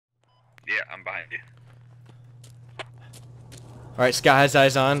Yeah, I'm behind you. Alright, Scott has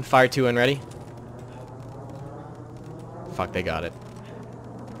eyes on. Fire 2 and ready. Fuck, they got it.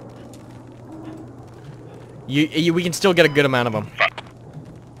 We can still get a good amount of them.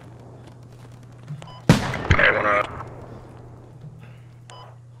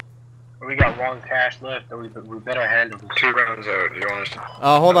 We got one cash left, or we better handle this. 2 rounds out. You want us to...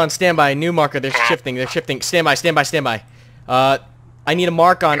 Hold on, standby. New marker. They're shifting. They're shifting. Standby. Standby. Standby. I need a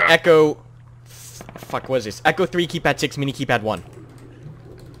mark on Echo. Fuck, what is this? Echo 3, keypad 6, mini keypad 1.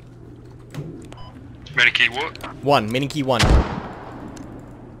 Mini key what? 1. Mini key 1.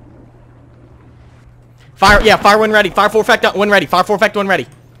 Fire. Yeah, fire 1 ready. Fire 4 effect 1 ready. Fire 4 effect 1 ready.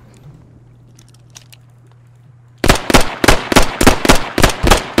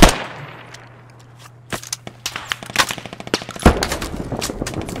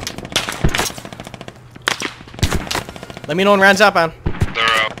 Let me know when rounds outbound. They're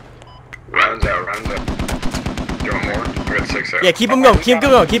out. Rounds out, rounds out. Do you want more? We got 6 out. Yeah, keep them going, keep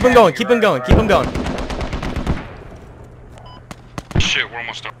them going, keep them going, keep them going, keep them going. Shit, we're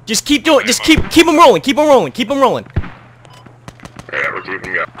almost done. Just keep doing, just keep them rolling, keep them rolling, keep them rolling. Yeah, we're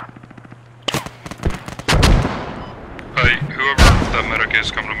keeping going. Hey, whoever that medic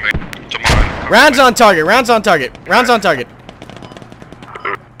is, come to me. To mine. Rounds on target, rounds on target, rounds on target.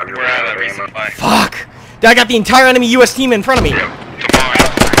 We're out of resupply. Fuck! I got the entire enemy US team in front of me. Yep. To mine.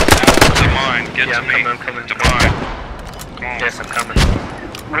 To mine. Get to me. I'm coming. To mine. Come on. Yes, I'm coming.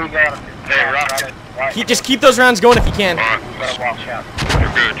 We got him. Hey, Rocket. Just keep those rounds going if you can. Alright. Watch out.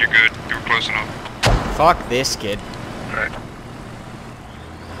 You're good, you're good. You were close enough. Fuck this kid. Alright.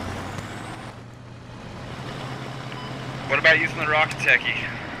 What about using the rocket techie?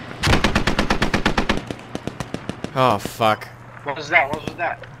 Oh fuck. What was that? What was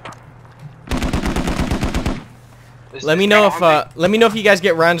that? Let me know if you guys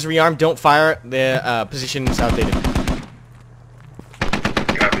get rounds rearmed. Don't fire. The position is outdated.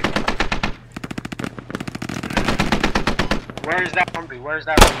 Copy. Where is that Humvee? Where is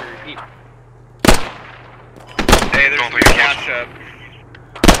that Humvee? Repeat. Hey, there's a cash up.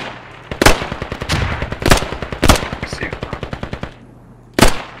 See.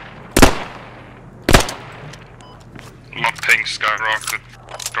 My ping skyrocketed.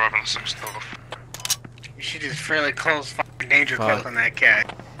 Driving some stuff. You should just fairly close danger close on that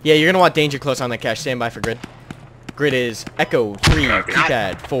cat. Yeah, you're gonna want danger close on that cache. Stand by for grid. Grid is Echo 3,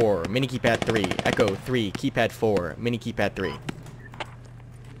 keypad 4, mini keypad 3. Echo 3, keypad 4, mini keypad 3.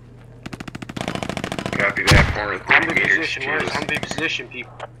 Copy that. 430 meters. Position. Where's Humvee position,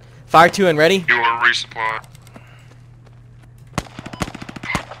 people? Fire 2 and ready. You are resupply.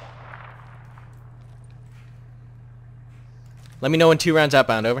 Let me know when 2 rounds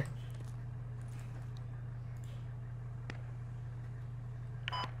outbound. Over.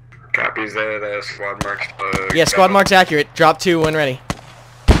 Copies that squad marks. Yeah, squad mark's accurate. Drop 2 when ready.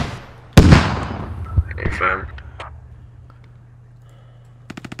 Affirm.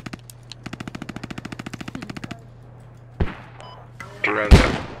 Two rounds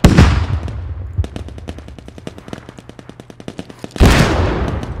up.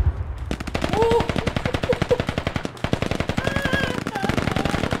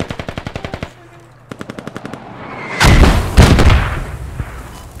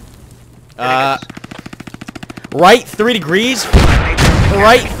 Right 3 degrees.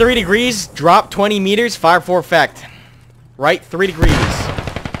 Right 3 degrees. Drop 20 meters. Fire 4 effect. Right 3 degrees.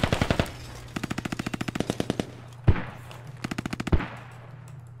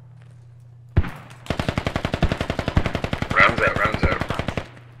 Rounds out, rounds out.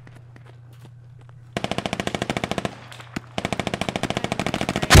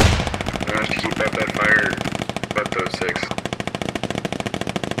 I want to keep up that fire. About those 6.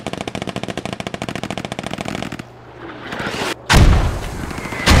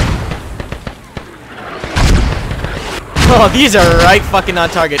 Oh, these are right fucking on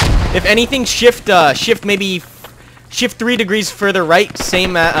target. If anything, shift maybe shift 3 degrees further right.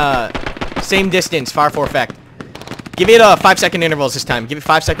 Same distance. Fire 4 effect. Give it 5-second intervals this time. Give it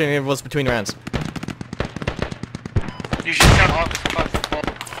 5-second intervals between rounds. You should cut off the fucking ball.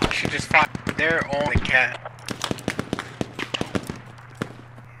 You should just fire there on the cat.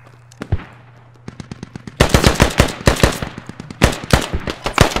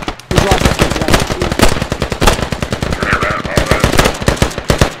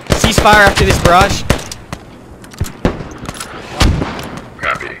 Fire after this barrage.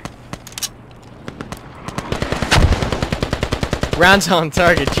 Copy. Rounds on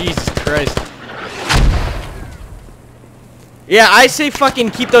target. Jesus Christ. Yeah, I say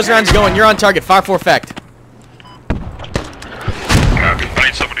fucking keep those rounds going. You're on target. Fire 4 effect. Copy. I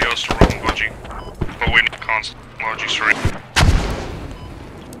need somebody else to roll.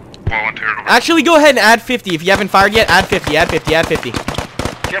 Actually, go ahead and add 50. If you haven't fired yet, add 50, add 50, add 50.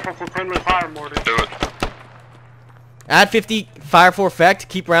 Careful for friendly fire, Mortar. Do it. Add 50, fire for effect.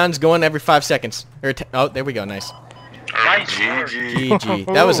 Keep rounds going every 5 seconds. Or oh, there we go. Nice. Nice.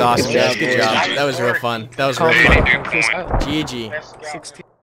 GG. That was awesome, guys. Good job. That was real fun. That was real fun. GG.